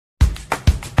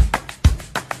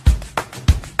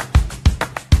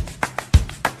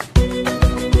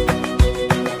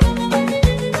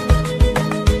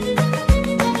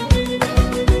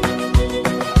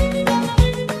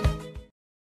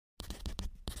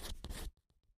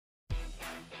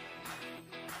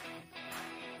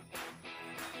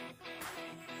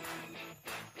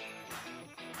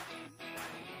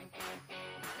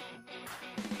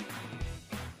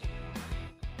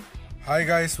Hi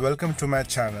guys, welcome to my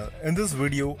channel. In this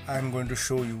video I am going to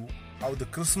show you how the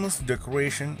Christmas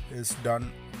decoration is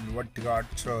done in Vettukad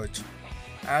church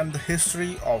and the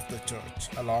history of the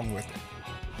church along with it.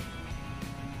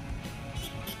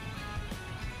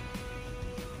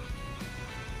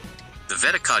 The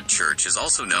Vettukad Church is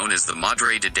also known as the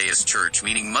Madre de Deus Church,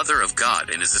 meaning Mother of God,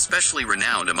 and is especially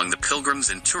renowned among the pilgrims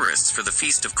and tourists for the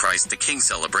Feast of Christ the King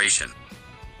celebration.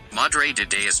 Madre de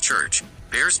Deus Church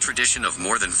bears tradition of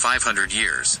more than 500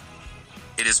 years.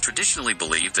 It is traditionally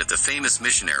believed that the famous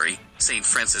missionary, Saint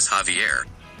Francis Xavier,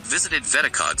 visited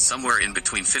Vettukad somewhere in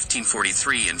between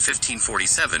 1543 and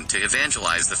 1547 to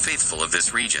evangelize the faithful of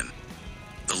this region.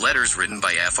 The letters written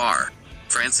by Fr.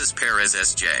 Francis Perez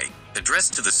S.J.,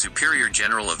 addressed to the Superior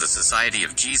General of the Society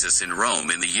of Jesus in Rome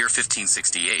in the year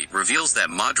 1568, reveals that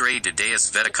Madre de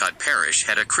Deus Vettukad parish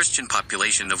had a Christian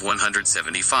population of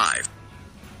 175.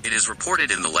 It is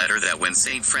reported in the letter that when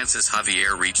Saint Francis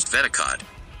Xavier reached Vettukad,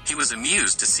 he was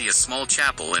amused to see a small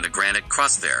chapel and a granite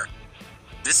cross there.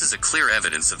 This is a clear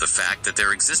evidence of the fact that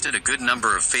there existed a good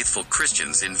number of faithful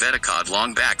Christians in Vettukad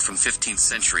long back from 15th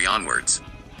century onwards.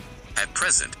 At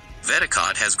present,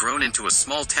 Vettukad has grown into a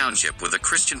small township with a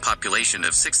Christian population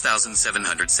of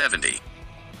 6,770.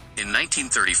 In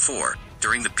 1934,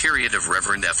 during the period of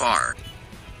Reverend Fr.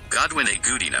 Godwin A.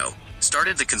 Gudino,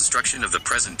 started the construction of the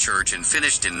present church and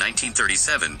finished in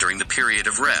 1937 during the period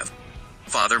of Rev.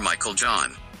 Father Michael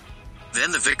John.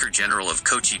 Then the Vicar General of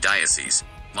Kochi Diocese,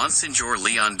 Monsignor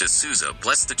Leon de Souza,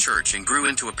 blessed the church and grew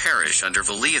into a parish under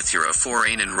Veliathura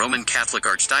Forain and Roman Catholic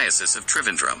Archdiocese of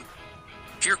Trivandrum.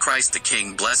 Here Christ the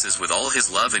King blesses with all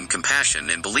his love and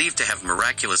compassion and believed to have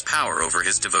miraculous power over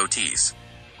his devotees.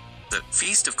 The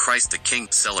Feast of Christ the King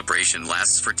celebration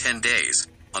lasts for 10 days,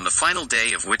 on the final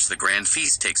day of which the grand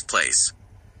feast takes place.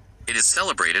 It is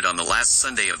celebrated on the last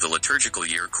Sunday of the liturgical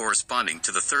year, corresponding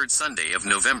to the third Sunday of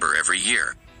November every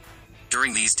year.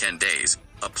 During these 10 days,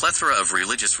 a plethora of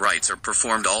religious rites are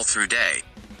performed all through day.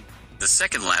 The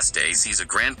second last day sees a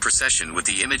grand procession with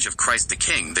the image of Christ the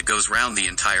King that goes round the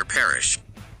entire parish.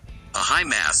 A high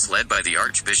mass led by the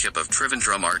Archbishop of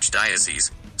Trivandrum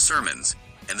Archdiocese, sermons,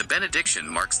 and the benediction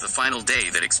marks the final day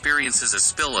that experiences a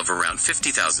spill of around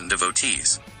 50,000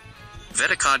 devotees.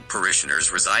 Vettukad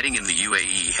parishioners residing in the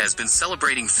UAE has been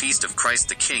celebrating Feast of Christ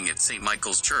the King at St.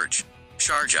 Michael's Church,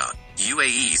 Sharjah,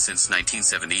 UAE since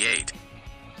 1978.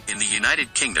 In the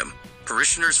United Kingdom,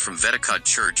 parishioners from Vettukad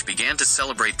Church began to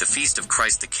celebrate the Feast of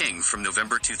Christ the King from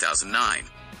November 2009.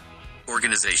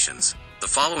 Organizations. The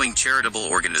following charitable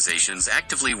organizations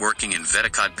actively working in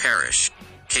Vettukad Parish: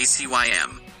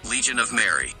 KCYM, Legion of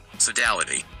Mary,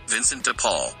 Sodality, Vincent de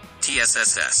Paul,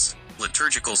 TSSS,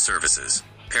 Liturgical Services,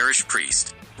 Parish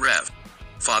Priest, Rev.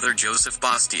 Father Joseph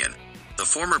Bastian. The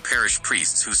former parish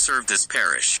priests who served this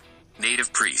parish: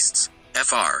 Native Priests,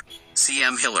 Fr.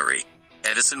 CM Hillary,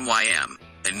 Edison YM,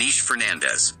 Anish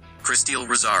Fernandez, Cristiel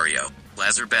Rosario,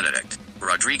 Lazar Benedict,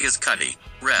 Rodriguez Cuddy,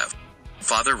 Rev.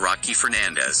 Father Rocky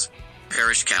Fernandez.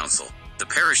 Parish Council. The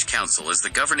Parish Council is the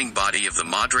governing body of the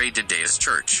Madre de Deus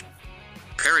Church.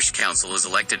 Parish Council is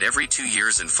elected every 2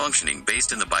 years and functioning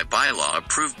based on the bylaw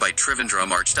approved by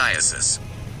Trivandrum Archdiocese.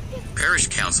 Parish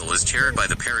Council is chaired by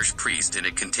the parish priest and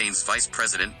it contains Vice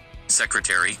President,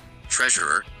 Secretary,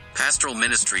 Treasurer, Pastoral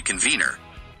Ministry Convener,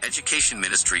 Education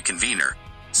Ministry Convener,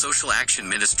 Social Action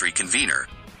Ministry Convener,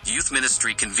 Youth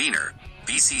Ministry Convener,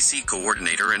 BCC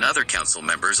Coordinator and other council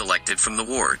members elected from the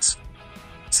wards.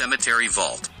 Cemetery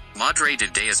Vault. Madre de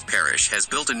Deus Parish has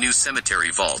built a new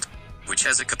cemetery vault, which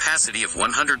has a capacity of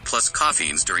 100 plus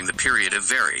coffins during the period of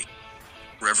Very.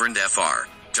 Reverend Fr.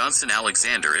 Johnson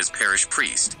Alexander is parish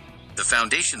priest. The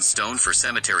foundation stone for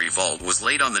cemetery vault was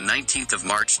laid on the 19th of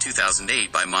March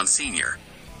 2008 by Monsignor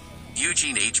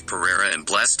Eugene H. Pereira and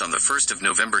blessed on the 1st of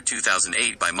November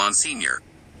 2008 by Monsignor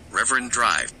Reverend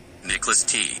Drive Nicholas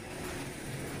T.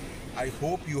 I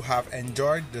hope you have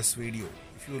enjoyed this video.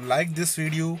 If you like this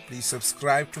video, please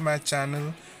subscribe to my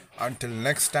channel. Until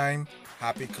next time,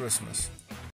 Happy Christmas.